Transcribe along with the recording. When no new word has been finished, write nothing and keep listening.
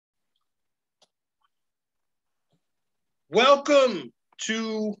Welcome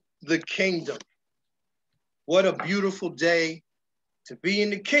to the kingdom. What a beautiful day to be in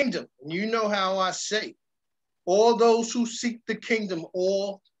the kingdom. And you know how I say, all those who seek the kingdom,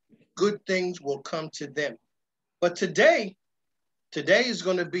 all good things will come to them. But today is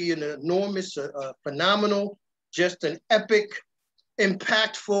going to be an enormous, phenomenal, just an epic,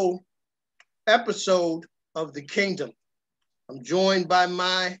 impactful episode of the kingdom. I'm joined by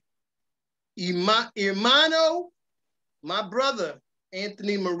my hermano, my brother,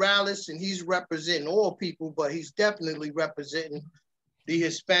 Anthony Morales, and he's representing all people, but he's definitely representing the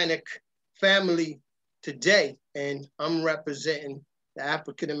Hispanic family today. And I'm representing the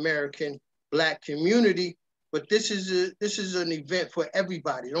African-American Black community. But this is an event for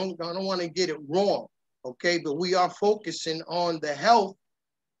everybody. I don't want to get it wrong, okay? But we are focusing on the health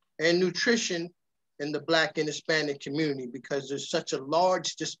and nutrition in the Black and Hispanic community because there's such a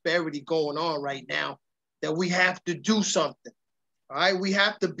large disparity going on right now that we have to do something. All right, we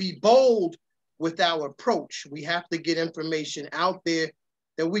have to be bold with our approach. We have to get information out there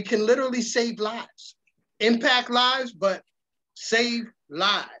that we can literally save lives, impact lives, but save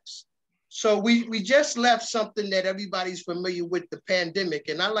lives. So we just left something that everybody's familiar with, the pandemic.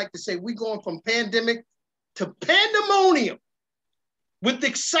 And I like to say we're going from pandemic to pandemonium with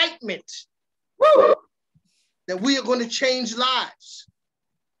excitement. Woo! That we are going to change lives.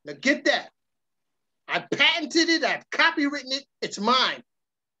 Now get that. I patented it, I've copywritten it, it's mine.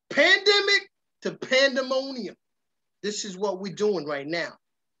 Pandemic to pandemonium. This is what we're doing right now.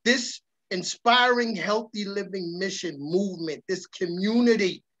 This inspiring healthy living mission movement, this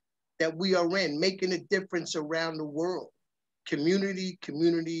community that we are in, making a difference around the world. Community,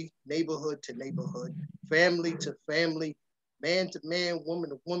 neighborhood to neighborhood, family to family, man to man,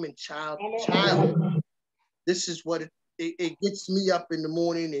 woman to woman, child to child. This is what it gets me up in the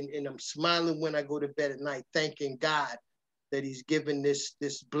morning and I'm smiling when I go to bed at night, thanking God that he's given this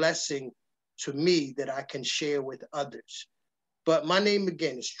blessing to me that I can share with others. But my name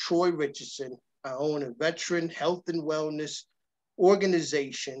again is Troy Richardson. I own a veteran health and wellness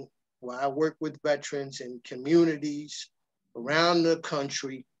organization where I work with veterans and communities around the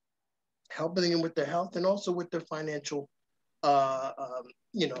country, helping them with their health and also with their financial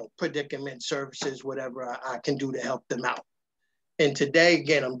predicament services, whatever I can do to help them out. And today,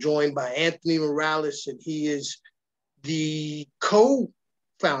 again, I'm joined by Anthony Morales, and he is the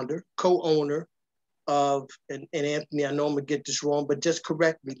co-founder, co-owner of, and Anthony, I know I'm gonna get this wrong, but just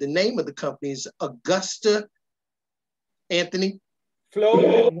correct me. The name of the company is Augusta, Anthony? Float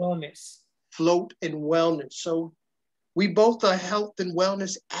and Wellness. Float and Wellness. So we both are health and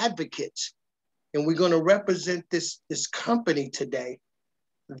wellness advocates. And we're going to represent this company today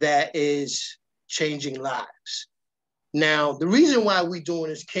that is changing lives. Now, the reason why we're doing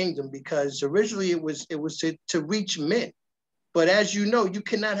this kingdom, because originally it was to reach men. But as you know, you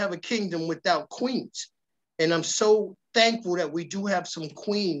cannot have a kingdom without queens. And I'm so thankful that we do have some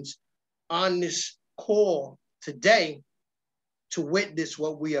queens on this call today to witness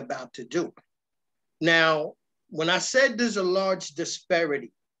what we're about to do. Now, when I said there's a large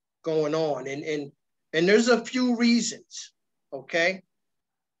disparity going on, and there's a few reasons, okay?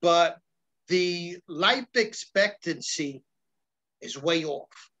 But the life expectancy is way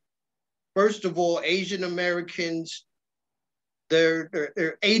off. First of all, Asian Americans, they're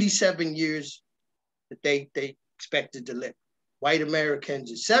 87 years that they expected to live. White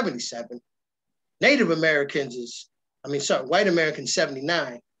Americans is 77. Native Americans is, white Americans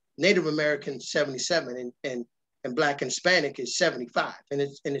 79, Native Americans 77, and Black and Hispanic is 75, and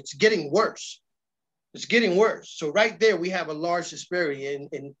it's getting worse. It's getting worse. So right there, we have a large disparity,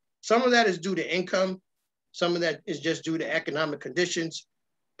 and some of that is due to income, some of that is just due to economic conditions,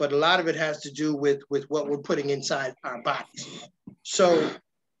 but a lot of it has to do with what we're putting inside our bodies. So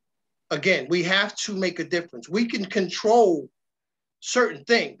again, we have to make a difference. We can control certain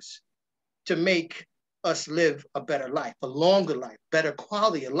things to make us live a better life, a longer life, better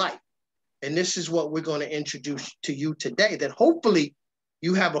quality of life. And this is what we're going to introduce to you today, that hopefully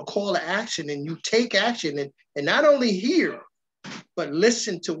you have a call to action and you take action and not only hear, but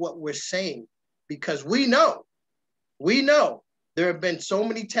listen to what we're saying, because we know there have been so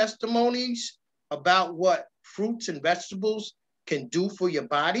many testimonies about what fruits and vegetables can do for your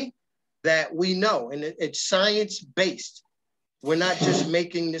body that we know, and it's science-based. We're not just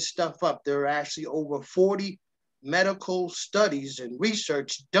making this stuff up. There are actually over 40 medical studies and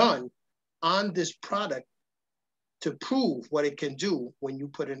research done on this product to prove what it can do when you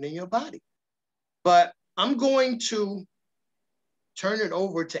put it in your body. But I'm going to turn it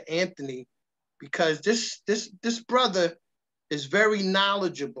over to Anthony because this brother is very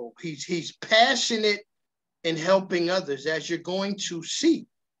knowledgeable. He's passionate in helping others, as you're going to see.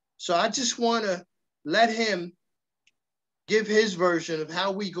 So I just want to let him give his version of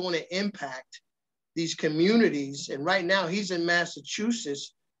how we're going to impact these communities. And right now he's in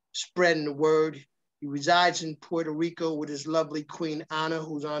Massachusetts spreading the word. He resides in Puerto Rico with his lovely Queen Anna,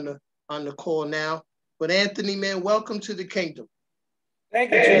 who's on the call now. But Anthony, man, welcome to the kingdom.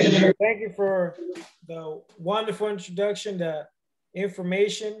 Thank you, Trevor. Thank you for the wonderful introduction, the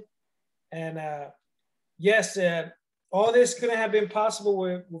information. And yes, all this couldn't have been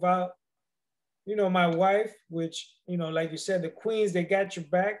possible without, you know, my wife, which, you know, like you said, the queens, they got your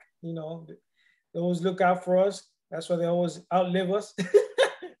back, you know, they always look out for us. That's why they always outlive us,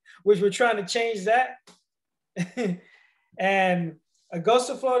 which we're trying to change that. And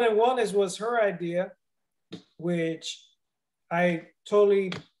Augusta Float and Wellness was her idea, which I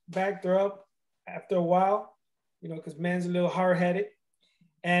totally backed her up after a while, you know, because man's a little hard-headed.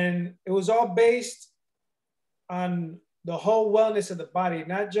 And it was all based on the whole wellness of the body,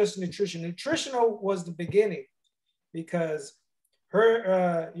 not just nutrition. Nutritional was the beginning, because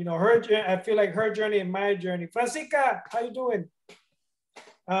her, you know, I feel like her journey and my journey. Francisca, how you doing?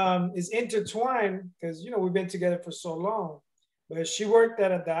 Is intertwined because, you know, we've been together for so long. But she worked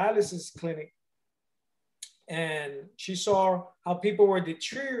at a dialysis clinic, and she saw how people were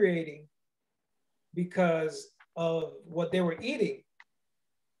deteriorating because of what they were eating.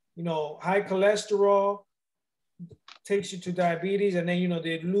 You know, high cholesterol takes you to diabetes, and then, you know,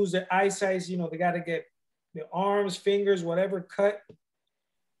 they lose their eyesight. You know, they got to get their arms, fingers, whatever cut.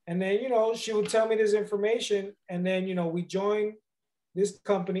 And then, you know, she would tell me this information, and then, you know, we joined this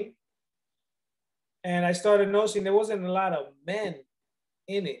company, and I started noticing there wasn't a lot of men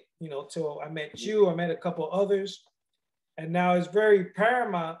in it, you know, till I met you, I met a couple others, and now it's very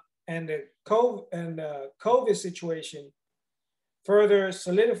paramount. And the COVID situation further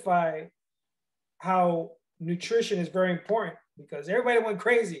solidified how nutrition is very important, because everybody went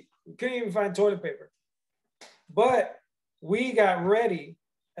crazy. We couldn't even find toilet paper. But we got ready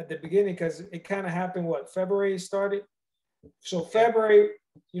at the beginning, because it kind of happened, what, February started? So February,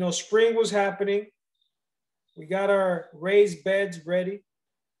 you know, spring was happening. We got our raised beds ready.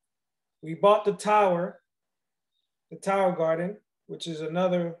 We bought the tower garden, which is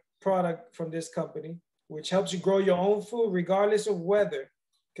another product from this company, which helps you grow your own food regardless of weather,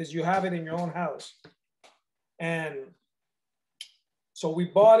 because you have it in your own house. And so we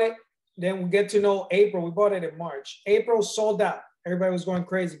bought it. Then we get to know April. We bought it in March. April sold out. Everybody was going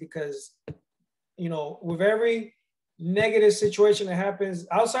crazy because, you know, with every negative situation that happens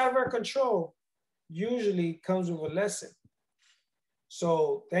outside of our control, usually comes with a lesson.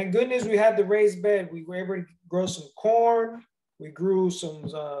 So thank goodness we had the raised bed. We were able to grow some corn. We grew some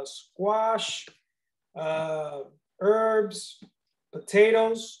squash, herbs,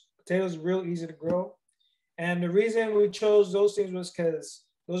 potatoes. Potatoes are real easy to grow. And the reason we chose those things was because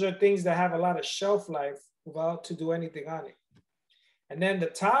those are things that have a lot of shelf life without to do anything on it. And then the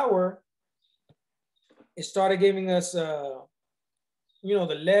tower, it started giving us, you know,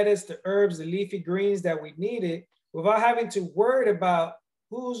 the lettuce, the herbs, the leafy greens that we needed without having to worry about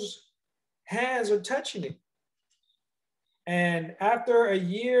whose hands are touching it. And after a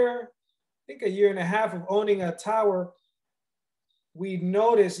year, I think a year and a half of owning a tower, we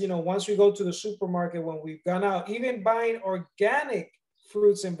noticed, you know, once we go to the supermarket, when we've gone out, even buying organic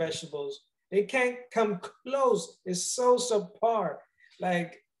fruits and vegetables, they can't come close. It's so subpar.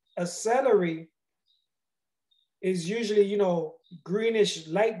 Like a celery is usually, you know, greenish,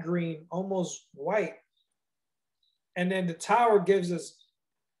 light green, almost white. And then the tower gives us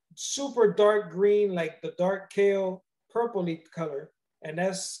super dark green, like the dark kale, purpley color. And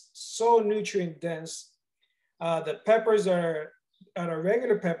that's so nutrient dense. The peppers are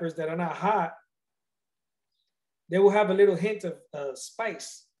regular peppers that are not hot. They will have a little hint of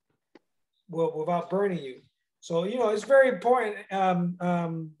spice without burning you. So, you know, it's very important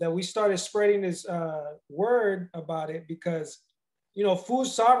that we started spreading this word about it, because, you know, food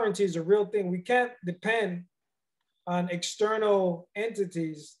sovereignty is a real thing. We can't depend on external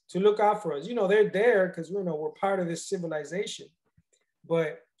entities to look out for us. You know, they're there because, you know, we're part of this civilization,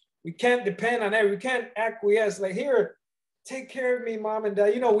 but we can't depend on that. We can't acquiesce like, here, take care of me, mom and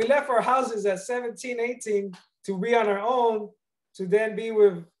dad. You know, we left our houses at 17, 18 to be on our own, to then be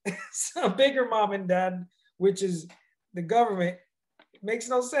with some bigger mom and dad, which is the government. It makes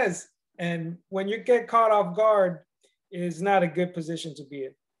no sense. And when you get caught off guard, it's not a good position to be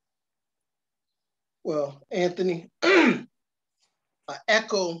in. Well, Anthony, I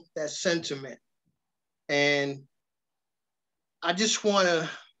echo that sentiment. And I just want to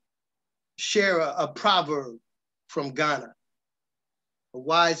share a proverb from Ghana. A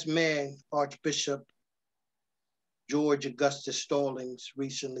wise man, Archbishop George Augustus Stallings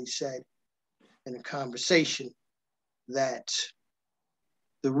recently said in a conversation that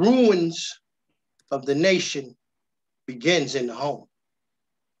the ruins of the nation begins in the home.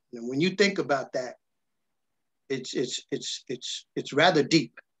 And when you think about that, it's rather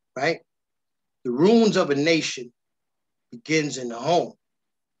deep, right? The ruins of a nation begins in the home.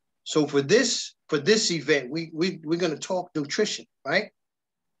 So for this event, we're going to talk nutrition, right?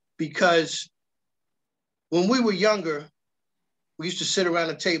 Because when we were younger, we used to sit around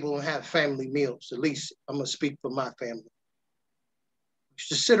a table and have family meals. At least I'm going to speak for my family. We used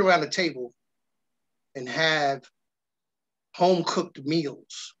to sit around a table and have home-cooked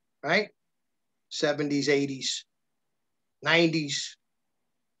meals, right? 70s, 80s, 90s,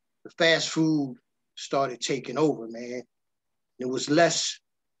 the fast food started taking over, man. It was less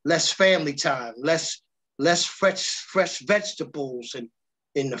family time, less fresh vegetables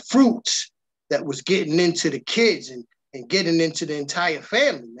and the fruits that was getting into the kids and getting into the entire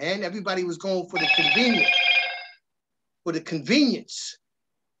family, man. Everybody was going for the convenience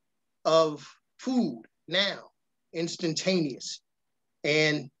of food now, instantaneous.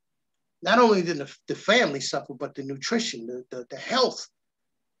 And not only did the family suffer, but the nutrition, the health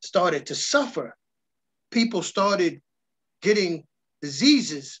started to suffer. People started getting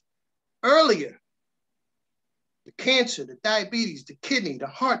diseases earlier. The cancer, the diabetes, the kidney, the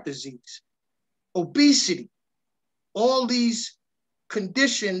heart disease, obesity, all these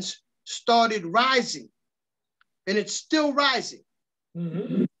conditions started rising, and it's still rising.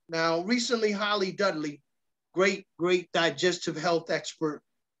 Mm-hmm. Now, recently, Holly Dudley, great digestive health expert,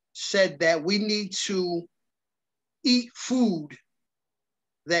 said that we need to eat food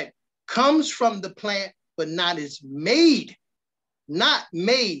that comes from the plant, but not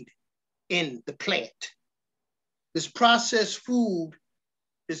made in the plant. This processed food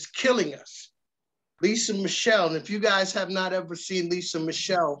is killing us. Lisa Michelle, and if you guys have not ever seen Lisa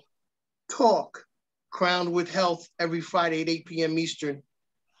Michelle talk, Crowned with Health, every Friday at 8 p.m. Eastern,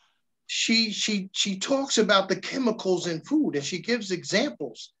 she talks about the chemicals in food, and she gives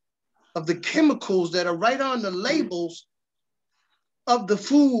examples of the chemicals that are right on the labels of the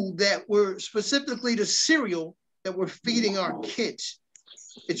food that were specifically the cereal that we're feeding our kids.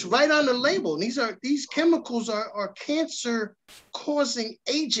 It's right on the label. And these chemicals are cancer-causing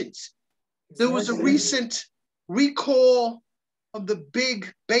agents. There was a recent recall of the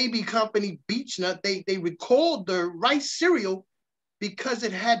big baby company Beech-Nut. They recalled the rice cereal because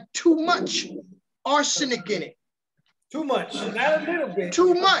it had too much arsenic in it. Too much, not a little bit.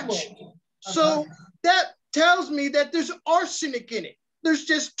 Too much. So that tells me that there's arsenic in it. There's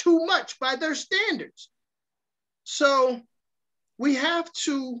just too much by their standards. So we have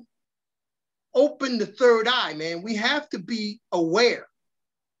to open the third eye, man. We have to be aware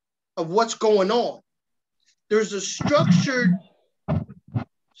of what's going on. There's a structured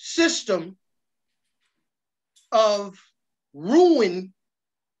system of ruin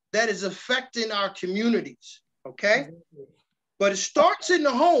that is affecting our communities, okay? But it starts in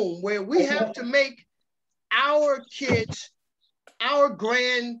the home, where we have to make our kids, our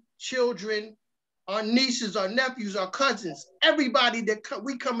grandchildren, our nieces, our nephews, our cousins, everybody that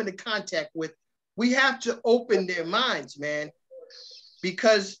we come into contact with, we have to open their minds, man.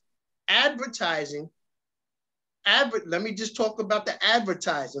 Because advertising, let me just talk about the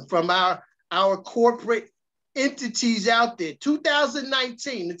advertising from our corporate entities out there.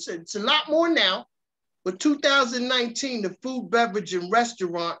 2019, it's a lot more now, but 2019, the food, beverage, and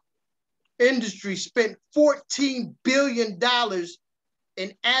restaurant industry spent $14 billion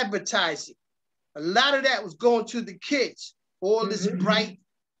in advertising. A lot of that was going to the kids. All this bright,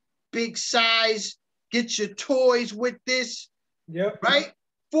 big size, get your toys with this, right?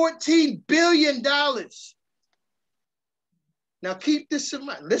 $14 billion. Now keep this in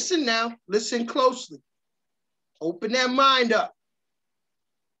mind. Listen now, listen closely. Open that mind up.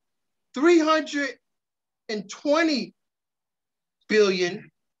 320 billion,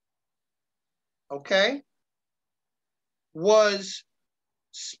 okay, was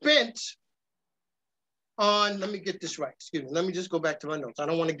spent on, let me get this right, excuse me. Let me just go back to my notes. I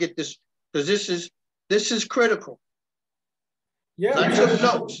don't want to get this, because this is critical. Yeah. I took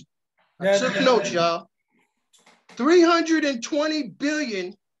notes. I took notes, y'all. 320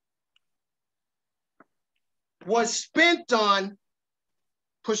 billion was spent on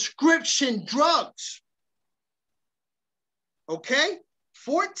prescription drugs. Okay?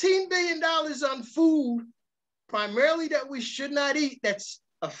 $14 billion on food, primarily that we should not eat, that's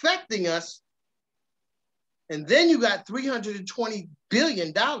affecting us. And then you got $320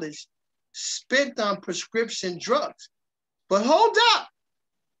 billion spent on prescription drugs. But hold up,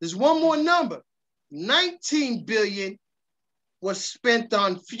 there's one more number. 19 billion was spent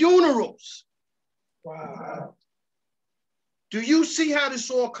on funerals. Wow. Do you see how this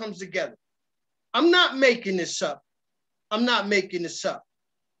all comes together? I'm not making this up. I'm not making this up.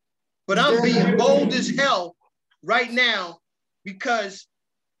 But I'm being bold as hell right now because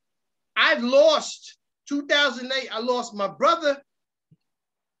I've lost, 2008, I lost my brother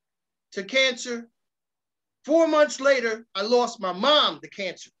to cancer. 4 months later, I lost my mom to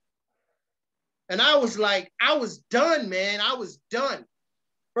cancer. And I was like, I was done, man. I was done.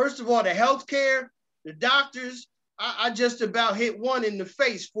 First of all, the healthcare, the doctors, I just about hit one in the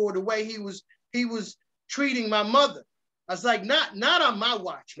face for the way he was treating my mother. I was like, not on my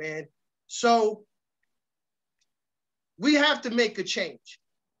watch, man. So we have to make a change.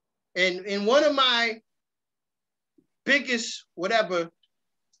 And one of my biggest, whatever,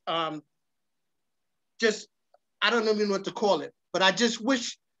 just, I don't even know what to call it, but I just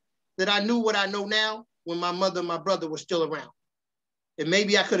wish that I knew what I know now when my mother and my brother were still around. And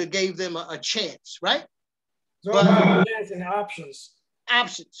maybe I could have gave them a chance, right? So about plans and options.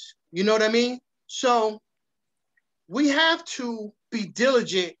 Options, you know what I mean? So we have to be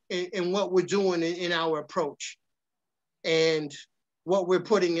diligent in what we're doing in our approach and what we're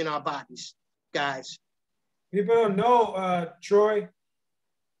putting in our bodies, guys. People don't know, Troy,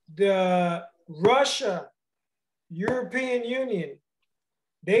 the Russia, European Union,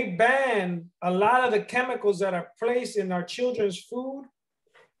 they banned a lot of the chemicals that are placed in our children's food.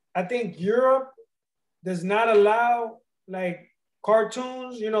 I think Europe does not allow like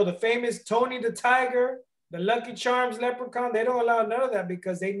cartoons, you know, the famous Tony the Tiger, the Lucky Charms leprechaun. They don't allow none of that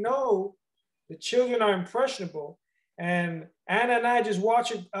because they know the children are impressionable. And Anna and I just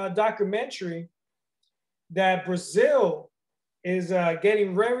watched a documentary that Brazil is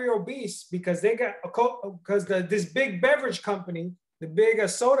getting very obese because they got this big beverage company, the big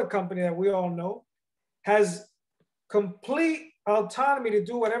soda company that we all know, has complete autonomy to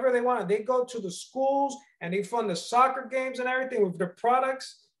do whatever they want. They go to the schools and they fund the soccer games and everything with their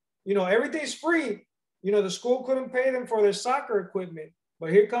products. You know, everything's free. You know, the school couldn't pay them for their soccer equipment,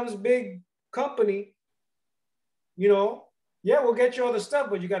 but here comes big company. You know, yeah, we'll get you all the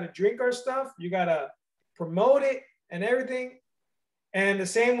stuff, but you got to drink our stuff. You got to promote it and everything. And the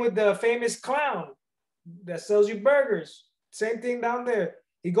same with the famous clown that sells you burgers. Same thing down there.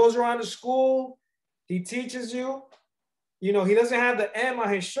 He goes around the school. He teaches you. You know, he doesn't have the M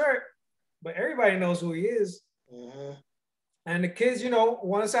on his shirt, but everybody knows who he is. Mm-hmm. And the kids, you know,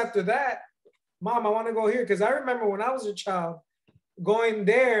 once after that, Mom, I want to go here. Because I remember when I was a child, going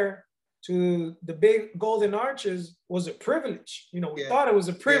there to the big golden arches was a privilege. You know, we thought it was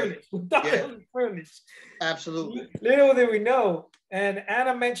a privilege. We thought it was a privilege. Absolutely. Little did we know. And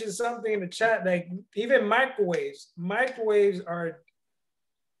Anna mentioned something in the chat, like even microwaves. Microwaves are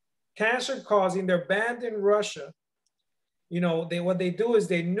cancer causing. They're banned in Russia. You know, what they do is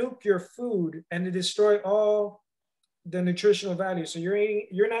they nuke your food and they destroy all the nutritional value. So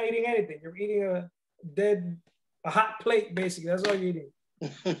you're not eating anything. You're eating a hot plate, basically. That's all you're eating.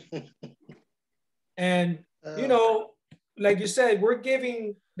 And, you know, like you said, we're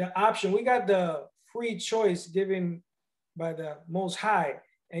giving the option. We got the free choice given by the Most High.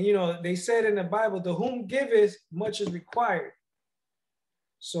 And, you know, they said in the Bible, to whom giveth, much is required.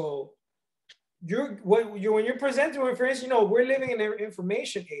 So when you're presenting with information, you know, we're living in an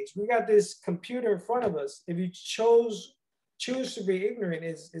information age. We got this computer in front of us. If you choose to be ignorant,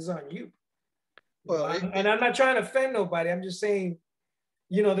 is on you. Well, and I'm not trying to offend nobody. I'm just saying,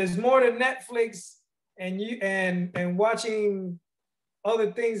 you know, there's more to Netflix and watching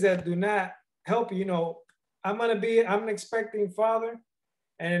other things that do not help you. You know, I'm an expecting father,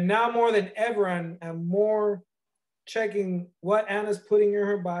 and now more than ever, I'm more checking what Anna's putting in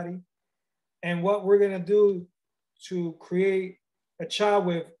her body and what we're gonna do to create a child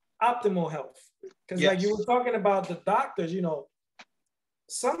with optimal health. Because like you were talking about the doctors, you know,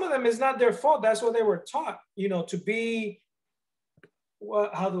 some of them is not their fault. That's what they were taught, you know, to be,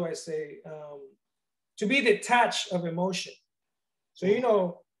 how do I say, to be detached of emotion. So, you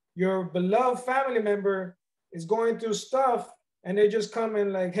know, your beloved family member is going through stuff and they just come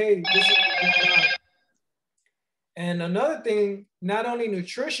in like, hey, this is what's going on. And another thing, not only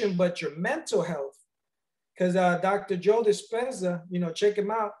nutrition, but your mental health. Because Dr. Joe Dispenza, you know, check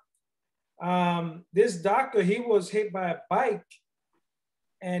him out. This doctor, he was hit by a bike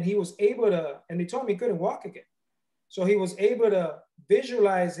and he was able to, and they told me he couldn't walk again. So he was able to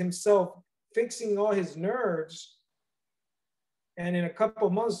visualize himself fixing all his nerves. And in a couple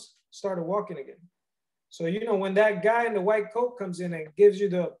of months, started walking again. So, you know, when that guy in the white coat comes in and gives you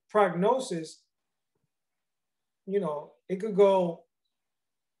the prognosis, you know, it could go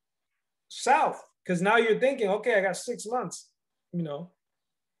south Because now you're thinking, okay, I got 6 months, you know.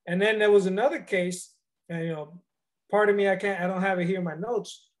 And then there was another case, and you know, pardon me, I don't have it here in my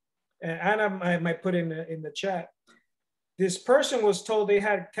notes, and I might put it in the chat. This person was told they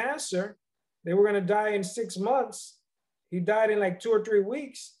had cancer. They were gonna die in 6 months. He died in like 2 or 3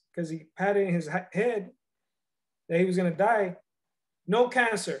 weeks because he had it in his head that he was gonna die. No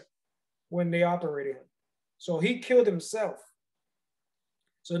cancer when they operated him. So he killed himself.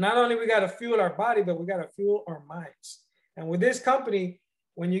 So not only we gotta fuel our body, but we gotta fuel our minds. And with this company,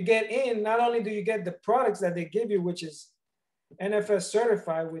 when you get in, not only do you get the products that they give you, which is NFS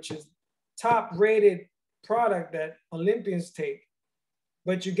certified, which is top rated product that Olympians take,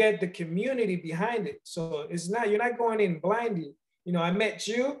 but you get the community behind it. So it's not, you're not going in blindly. You know, I met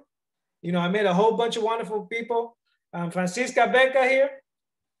you, you know, I met a whole bunch of wonderful people. Francisca Beca here,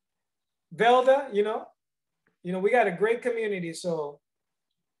 Velda, you know, we got a great community. So,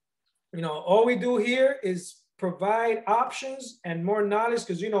 you know, all we do here is provide options and more knowledge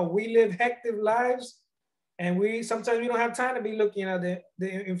because, you know, we live hectic lives and sometimes we don't have time to be looking at the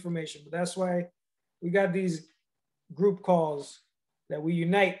information. But that's why we got these group calls that we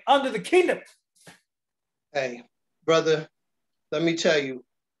unite under the kingdom. Hey, brother, let me tell you.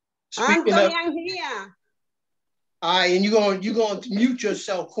 Speaking of, I'm here. All right, and you're going to mute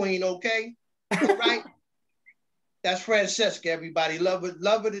yourself, Queen, okay? All right? That's Francesca, everybody. Love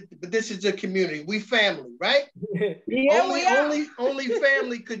it, but this is a community. We family, right? Yeah, only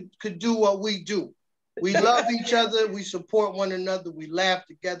family could do what we do. We love each other, we support one another, we laugh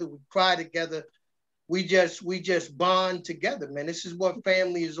together, we cry together. We just bond together, man. This is what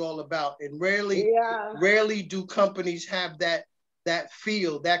family is all about. And rarely do companies have that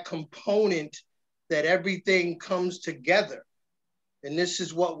feel, that component that everything comes together. And this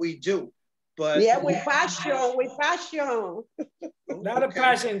is what we do. But yeah, with passion. Not a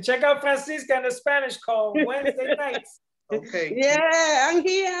passion. Check out Francisca in the Spanish call Wednesday nights. Okay. Yeah, I'm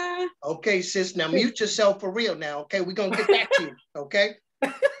here. Okay, sis. Now mute yourself for real now. Okay, we're gonna get back to you. Okay.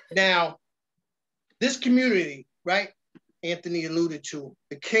 Now, this community, right? Anthony alluded to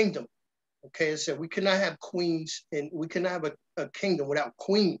the kingdom. Okay, I said we cannot have queens and we cannot have a kingdom without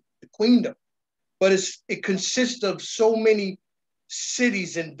the queendom. But it consists of so many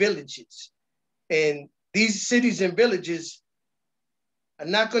cities and villages. And these cities and villages are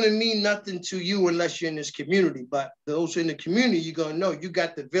not going to mean nothing to you unless you're in this community. But those in the community, you're going to know. You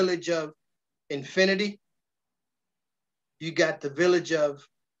got the village of Infinity. You got the village of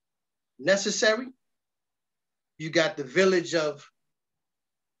Necessary. You got the village of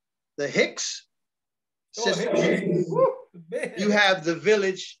the Hicks. You have the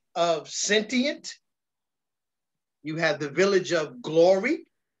village of Sentient. You have the village of Glory.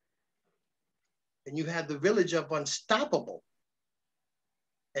 And you have the village of Unstoppable.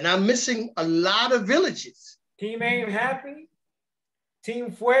 And I'm missing a lot of villages. Team Aim Happy.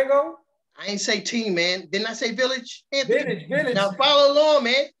 Team Fuego. I ain't say team, man. Didn't I say village? Anthony? Village. Now follow along,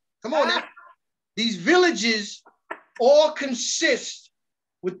 man. Come on now. These villages all consist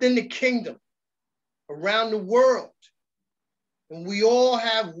within the kingdom, around the world. And we all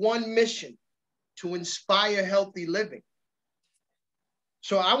have one mission: to inspire healthy living.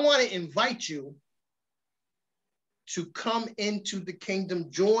 So I want to invite you to come into the kingdom,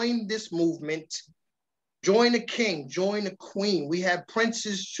 join this movement, join the king, join the queen. We have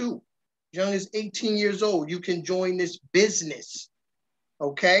princes too, young as 18 years old. You can join this business,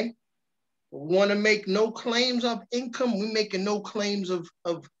 okay? We want to make no claims of income. We're making no claims of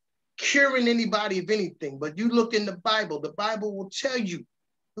curing anybody of anything. But you look in the Bible will tell you,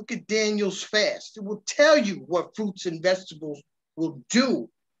 look at Daniel's fast. It will tell you what fruits and vegetables will do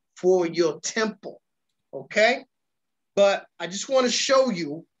for your temple, okay? But I just want to show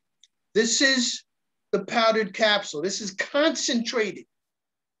you, this is the powdered capsule. This is concentrated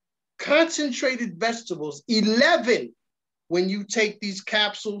vegetables, 11 when you take these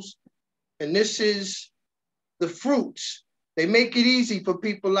capsules. And this is the fruits. They make it easy for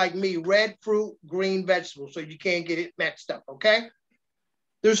people like me, red fruit, green vegetables, so you can't get it mixed up, okay?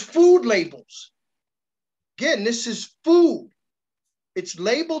 There's food labels. Again, this is food. It's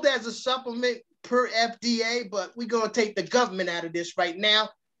labeled as a supplement per FDA, but we're gonna take the government out of this right now.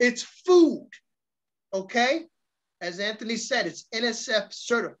 It's food, okay? As Anthony said, it's NSF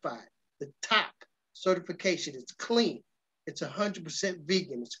certified, the top certification. It's clean. It's 100%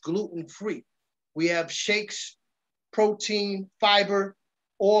 vegan. It's gluten-free. We have shakes, protein, fiber,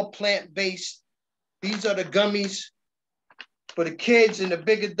 all plant-based. These are the gummies for the kids and the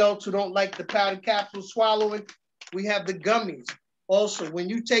big adults who don't like the powdered capsule swallowing. We have the gummies. Also, when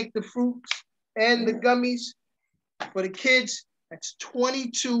you take the fruits and the gummies for the kids, That's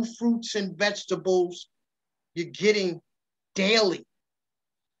 22 fruits and vegetables you're getting daily.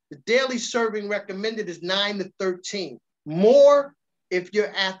 The daily serving recommended is 9 to 13. More if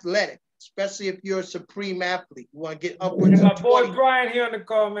you're athletic, especially if you're a supreme athlete. You want to get upwards my of 20. boy Brian here on the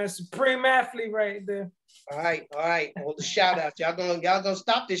call, man. Supreme athlete right there. All right. All the shout outs. Y'all gonna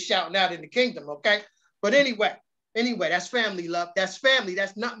stop this shouting out in the kingdom, okay? But anyway, that's family love. That's family.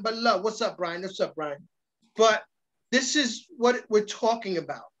 That's nothing but love. What's up, Brian? What's up, Brian? But this is what we're talking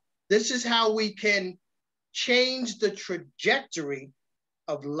about. This is how we can change the trajectory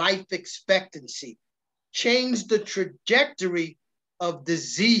of life expectancy, change the trajectory of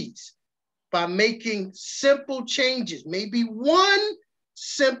disease by making simple changes. Maybe one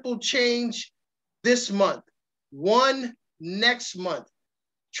simple change this month, one next month.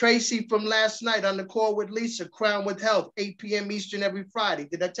 Tracy from last night on the call with Lisa, Crown with Health, 8 p.m. Eastern every Friday.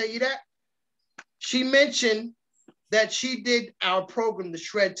 Did I tell you that? She mentioned that she did our program, the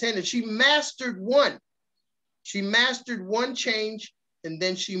Shred 10, and she mastered one. She mastered one change, and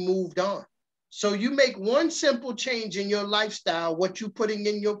then she moved on. So you make one simple change in your lifestyle, what you're putting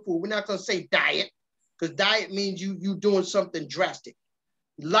in your food. We're not going to say diet, because diet means you doing something drastic.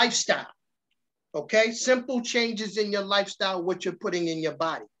 Lifestyle, okay? Simple changes in your lifestyle, what you're putting in your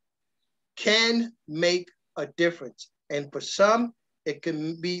body, can make a difference. And for some, it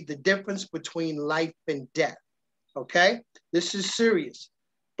can be the difference between life and death, okay? This is serious.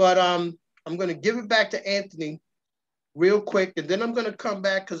 But I'm going to give it back to Anthony real quick, and then I'm going to come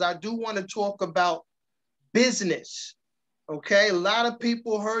back because I do want to talk about business, okay? A lot of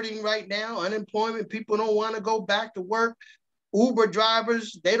people hurting right now, unemployment, people don't want to go back to work. Uber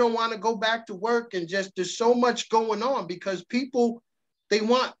drivers, they don't want to go back to work, and just there's so much going on because people, they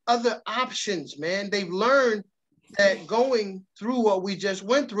want other options, man. They've learned that going through what we just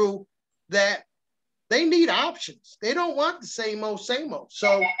went through, that they need options. They don't want the same old, same old.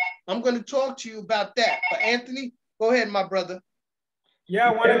 So I'm going to talk to you about that. But Anthony, go ahead, my brother. Yeah,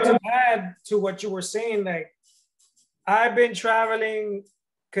 I wanted to add to what you were saying. Like, I've been traveling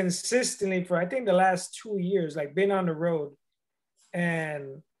consistently for, I think, the last 2 years, like been on the road.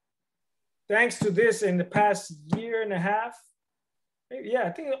 And thanks to this, in the past year and a half, yeah,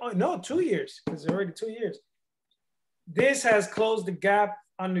 I think, no, 2 years, because it's already 2 years. This has closed the gap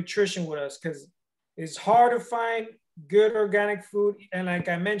on nutrition with us because it's hard to find good organic food. And like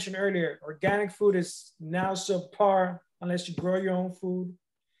I mentioned earlier, organic food is now subpar unless you grow your own food.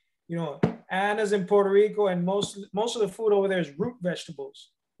 You know, Anna's in Puerto Rico, and most of the food over there is root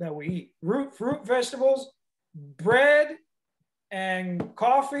vegetables that we eat. Fruit vegetables, bread, and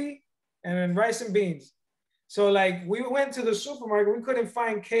coffee, and then rice and beans. So like we went to the supermarket, we couldn't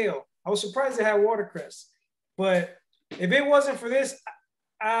find kale. I was surprised they had watercress. But if it wasn't for this,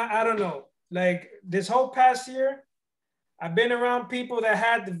 I don't know. Like this whole past year, I've been around people that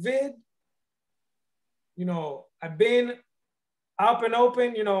had the vid. You know, I've been up and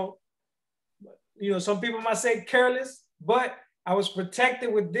open, you know, some people might say careless, but I was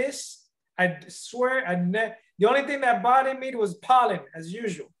protected with this. I swear, the only thing that bothered me was pollen, as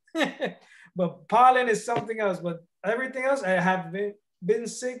usual. But pollen is something else. But everything else, I have been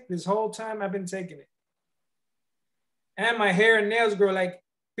sick this whole time I've been taking it. And my hair and nails grow. Like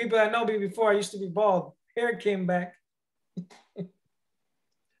people that know me before, I used to be bald. Hair came back.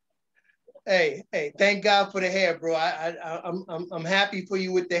 Hey, thank God for the hair, bro. I'm happy for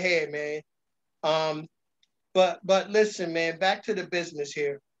you with the hair, man. But listen, man, back to the business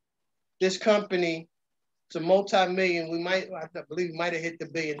here. This company, it's a multi-million. I believe we might have hit the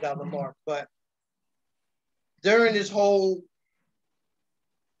 $1 billion mark. But during this whole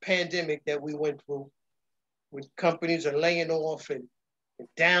pandemic that we went through, with companies are laying off and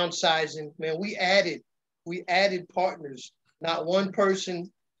downsizing, man, we added partners. Not one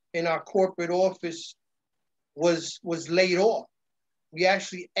person in our corporate office was laid off. We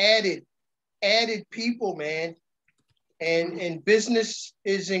actually added people, man, and business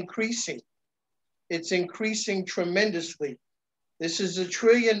is increasing. It's increasing tremendously. This is a $1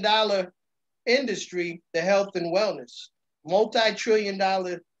 trillion industry, the health and wellness,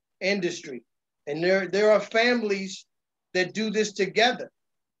 multi-trillion-dollar industry. And there are families that do this together.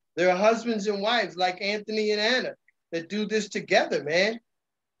 There are husbands and wives like Anthony and Anna that do this together, man.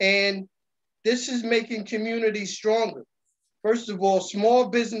 And this is making communities stronger. First of all, small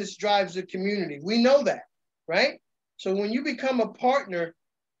business drives the community. We know that, right? So when you become a partner,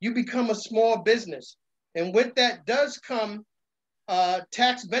 you become a small business. And with that does come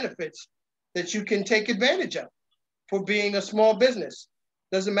tax benefits that you can take advantage of for being a small business.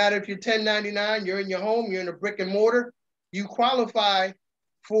 Doesn't matter if you're 1099, you're in your home, you're in a brick and mortar, you qualify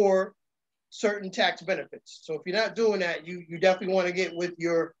for certain tax benefits. So if you're not doing that, you definitely want to get with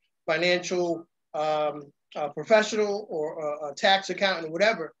your financial professional or a tax accountant or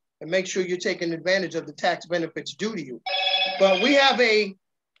whatever, and make sure you're taking advantage of the tax benefits due to you. But we have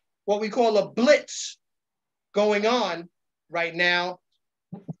what we call a blitz going on right now,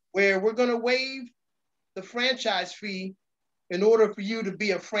 where we're going to waive the franchise fee in order for you to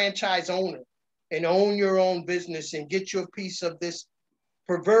be a franchise owner and own your own business and get your piece of this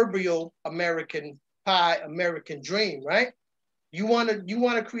proverbial American pie, American dream, right? You want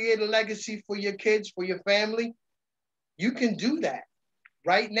to create a legacy for your kids, for your family. You can do that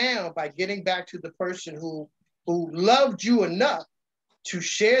right now by getting back to the person who loved you enough to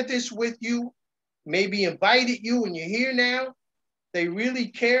share this with you, maybe invited you, and you're here now. They really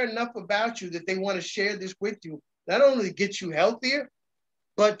care enough about you that they want to share this with you, not only to get you healthier,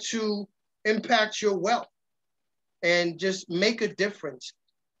 but to impact your wealth and just make a difference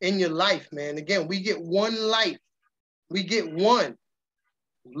in your life, man. Again, we get one life. We get one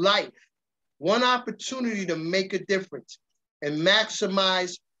life, one opportunity to make a difference and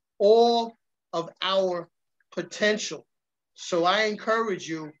maximize all of our potential. So I encourage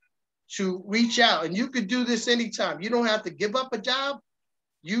you to reach out, and you could do this anytime. You don't have to give up a job.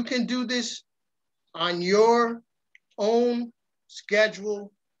 You can do this on your own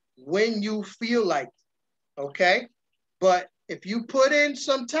schedule when you feel like it, okay? But if you put in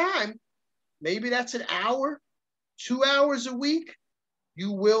some time, maybe that's an hour, 2 hours a week,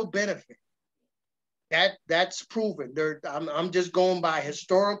 you will benefit. That's proven. I'm just going by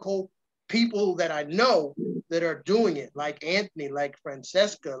historical people that I know that are doing it, like Anthony, like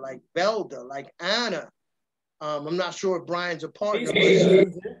Francesca, like Belda, like Anna. I'm not sure if Brian's a partner, but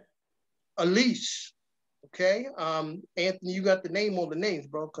Elise. Okay. Anthony, you got the name on the names,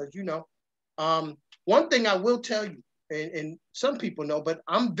 bro, because you know. One thing I will tell you, and some people know, but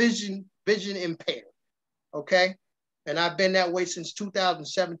I'm vision impaired. Okay. And I've been that way since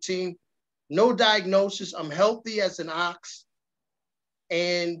 2017. No diagnosis. I'm healthy as an ox.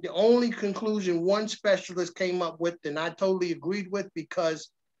 And the only conclusion one specialist came up with, and I totally agreed with, because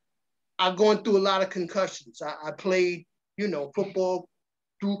I've gone through a lot of concussions. I played, you know, football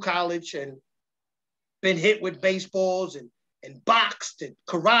through college and been hit with baseballs and boxed and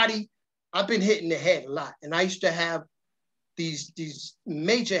karate. I've been hit in the head a lot. And I used to have these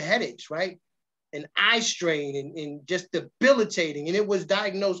major headaches, right? And eye strain and just debilitating. And it was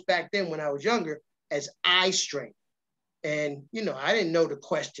diagnosed back then when I was younger as eye strain. And, you know, I didn't know to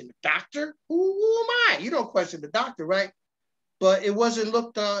question the doctor. Who am I? You don't question the doctor, right? But it wasn't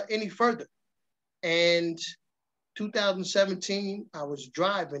looked any further. And 2017, I was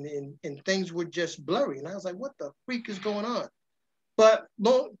driving and things were just blurry. And I was like, what the freak is going on? But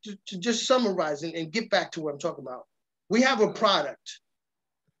to just summarize and get back to what I'm talking about, we have a product,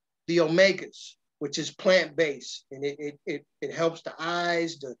 the Omegas, which is plant-based, and it helps the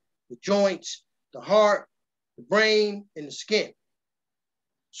eyes, the joints, the heart, the brain, and the skin.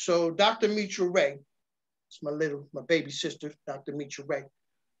 So Dr. Mitra Ray, it's my baby sister, Dr. Mitra Ray.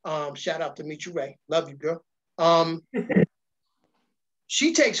 Shout out to Mitra Ray, love you, girl.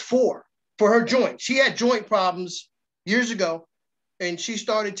 She takes 4 for her joint. She had joint problems years ago, and she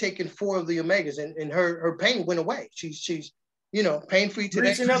started taking 4 of the Omegas, and her pain went away. She's you know, pain-free today.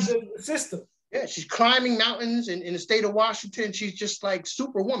 Reaching up the system. Yeah, she's climbing mountains in the state of Washington. She's just like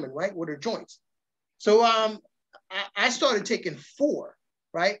superwoman, right, with her joints. So I started taking 4,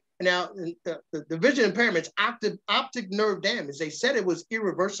 right? Now, the vision impairment's optic nerve damage. They said it was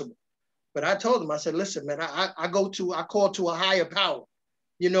irreversible. But I told them, I said, listen, man, I call to a higher power.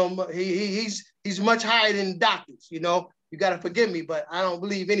 You know, he's much higher than doctors, you know. You got to forgive me, but I don't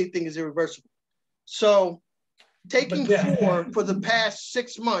believe anything is irreversible. So taking 4 for the past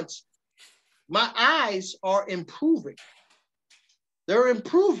 6 months, my eyes are improving. They're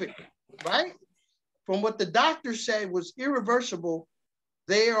improving, right? From what the doctor said was irreversible,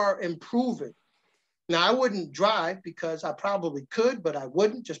 they are improving. Now, I wouldn't drive because I probably could, but I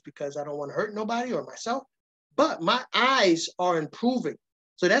wouldn't, just because I don't want to hurt nobody or myself. But my eyes are improving.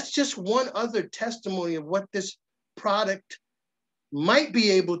 So that's just one other testimony of what this product might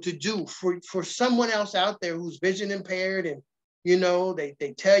be able to do for someone else out there who's vision impaired, and you know, they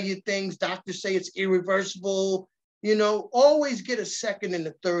tell you things, doctors say it's irreversible. You know, always get a second and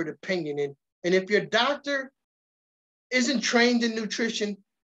a third opinion. And if your doctor isn't trained in nutrition,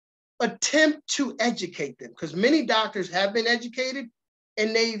 attempt to educate them, because many doctors have been educated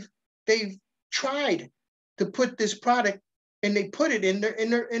and they've tried to put this product and they put it in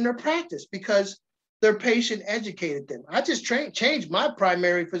their practice because their patient educated them. I just changed my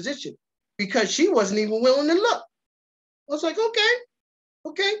primary physician because she wasn't even willing to look. I was like, okay,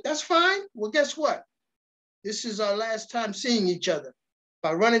 Okay, that's fine. Well, guess what? This is our last time seeing each other. If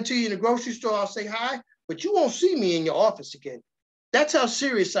I run into you in the grocery store, I'll say hi, but you won't see me in your office again. That's how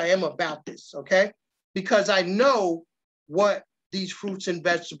serious I am about this, okay? Because I know what these fruits and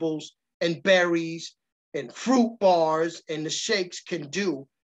vegetables and berries and fruit bars and the shakes can do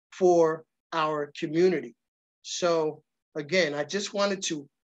for our community. So again, I just wanted to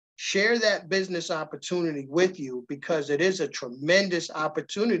share that business opportunity with you because it is a tremendous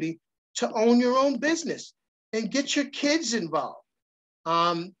opportunity to own your own business and get your kids involved.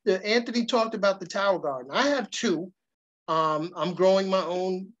 Anthony talked about the Tower Garden. I have two. I'm growing my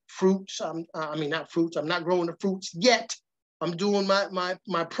own fruits. Not fruits. I'm not growing the fruits yet. I'm doing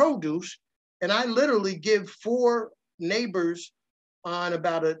my produce, and I literally give 4 neighbors on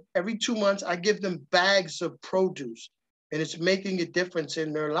every 2 months. I give them bags of produce, and it's making a difference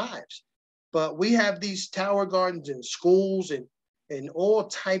in their lives. But we have these Tower Gardens in schools and all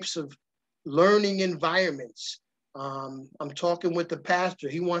types of learning environments. I'm talking with the pastor.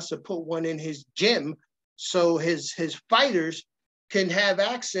 He wants to put one in his gym so his fighters can have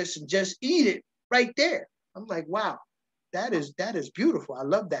access and just eat it right there. I'm like, wow, that is beautiful. I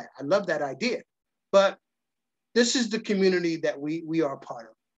love that. I love that idea. But this is the community that we are part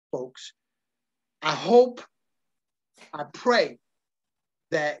of, folks. I pray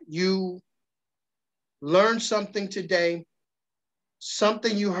that you learned something today.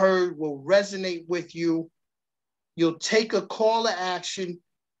 Something you heard will resonate with you. You'll take a call to action.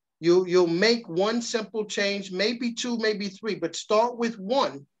 You'll make one simple change, maybe 2, maybe 3, but start with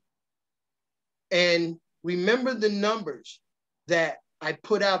 1. And remember the numbers that I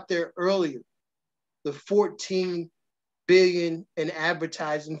put out there earlier, the 14 billion in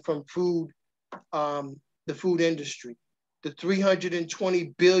advertising from the food industry, the 320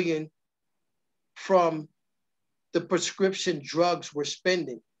 billion from the prescription drugs we're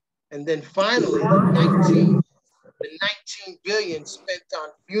spending. And then finally, the 19 billion spent on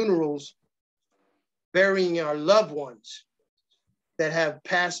funerals, burying our loved ones that have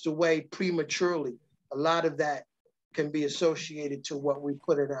passed away prematurely. A lot of that can be associated to what we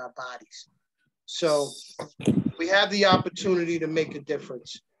put in our bodies. So we have the opportunity to make a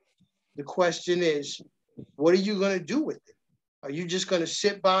difference. The question is, what are you going to do with it? Are you just going to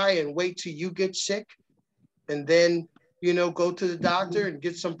sit by and wait till you get sick and then, go to the doctor and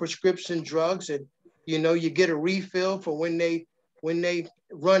get some prescription drugs and, you get a refill for when they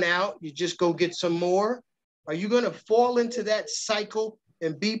run out, you just go get some more? Are you going to fall into that cycle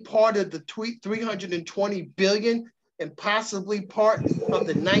and be part of the 320 billion and possibly part of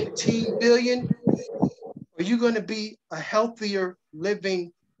the 19 billion? Are you going to be a healthier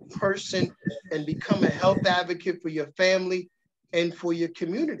living person and become a health advocate for your family and for your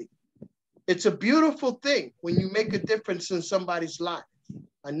community? It's a beautiful thing when you make a difference in somebody's life.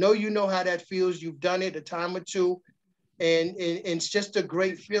 I know you know how that feels. You've done it a time or two. And it's just a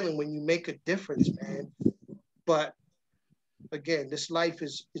great feeling when you make a difference, man. But again, this life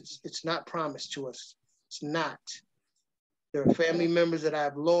it's not promised to us. It's not. There are family members that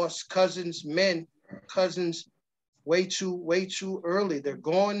I've lost, cousins way too early. They're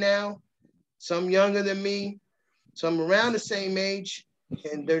gone now. Some younger than me, some around the same age,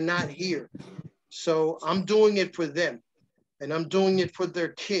 and they're not here. So I'm doing it for them. And I'm doing it for their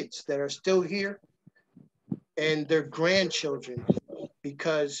kids that are still here and their grandchildren,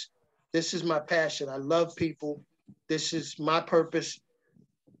 because this is my passion. I love people. This is my purpose.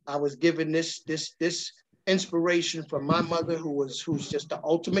 I was given this inspiration from my mother, who's just the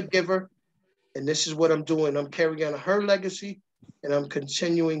ultimate giver. And this is what I'm doing. I'm carrying on her legacy and I'm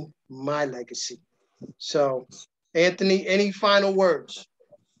continuing my legacy. So, Anthony, any final words?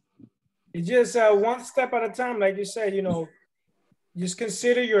 It's just one step at a time, like you said, just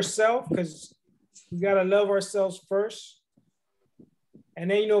consider yourself, because we got to love ourselves first.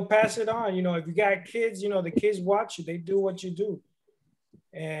 And then, pass it on. If you got kids, the kids watch you, they do what you do.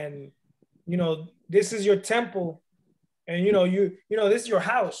 And, this is your temple. And, this is your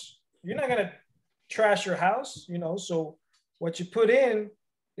house. You're not going to trash your house, so what you put in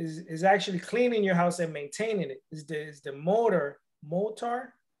is actually cleaning your house and maintaining it. Is the mortar,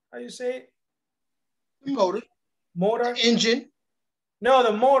 how you say it? Motor. The engine. No,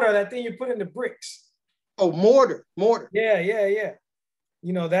 the mortar, that thing you put in the bricks. Oh, mortar. Yeah.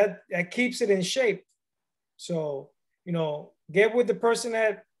 That keeps it in shape. So, get with the person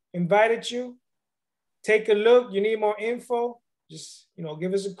that invited you. Take a look. You need more info. Just,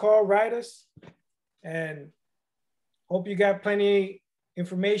 give us a call, write us. And hope you got plenty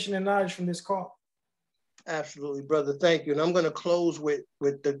information and knowledge from this call. Absolutely, brother. Thank you. And I'm going to close with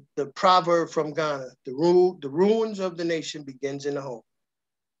the proverb from Ghana. The ruins of the nation begins in the home.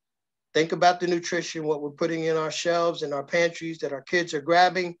 Think about the nutrition, what we're putting in our shelves and our pantries that our kids are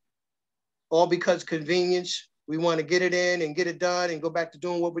grabbing, all because convenience. We want to get it in and get it done and go back to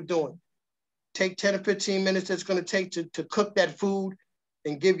doing what we're doing. Take 10 or 15 minutes that's going to take to cook that food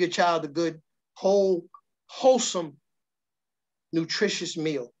and give your child a good, wholesome, nutritious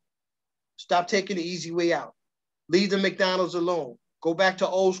meal. Stop taking the easy way out. Leave the McDonald's alone. Go back to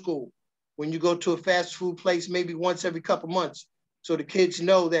old school. When you go to a fast food place, maybe once every couple months, so the kids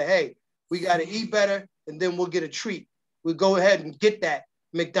know that, hey, we got to eat better and then we'll get a treat. We'll go ahead and get that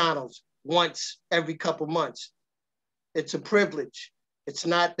McDonald's once every couple months. It's a privilege. It's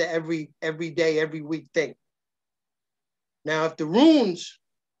not the every day, every week thing. Now, if the ruins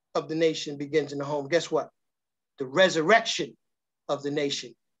of the nation begins in the home, guess what? The resurrection of the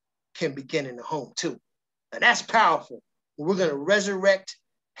nation can begin in the home too. And that's powerful. We're going to resurrect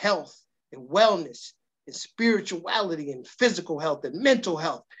health and wellness and spirituality and physical health and mental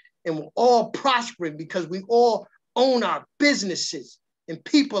health. And we're all prospering because we all own our businesses and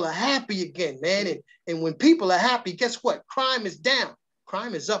people are happy again, man. And when people are happy, guess what? Crime is down.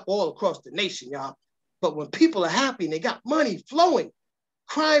 Crime is up all across the nation, y'all. But when people are happy and they got money flowing,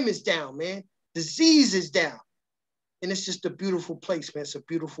 crime is down, man. Disease is down. And it's just a beautiful place, man. It's a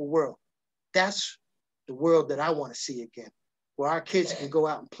beautiful world. That's the world that I want to see again, where our kids can go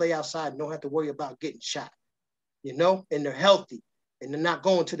out and play outside and don't have to worry about getting shot, you know, and they're healthy and they're not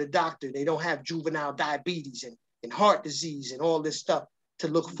going to the doctor. They don't have juvenile diabetes and heart disease and all this stuff to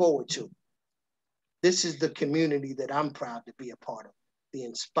look forward to. This is the community that I'm proud to be a part of, the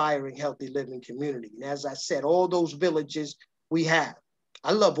inspiring, healthy living community. And as I said, all those villages we have,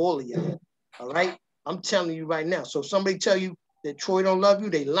 I love all of you, all right? I'm telling you right now. So if somebody tell you that Troy don't love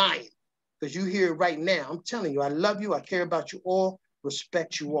you, they lying. Because you hear it right now. I'm telling you, I love you. I care about you all,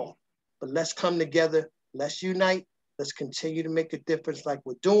 respect you all. But let's come together. Let's unite. Let's continue to make a difference like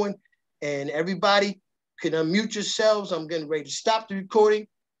we're doing. And everybody can unmute yourselves. I'm getting ready to stop the recording,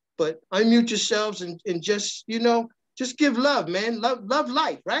 but unmute yourselves and just, you know, just give love, man. Love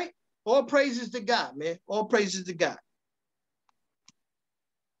life, right? All praises to God, man. All praises to God.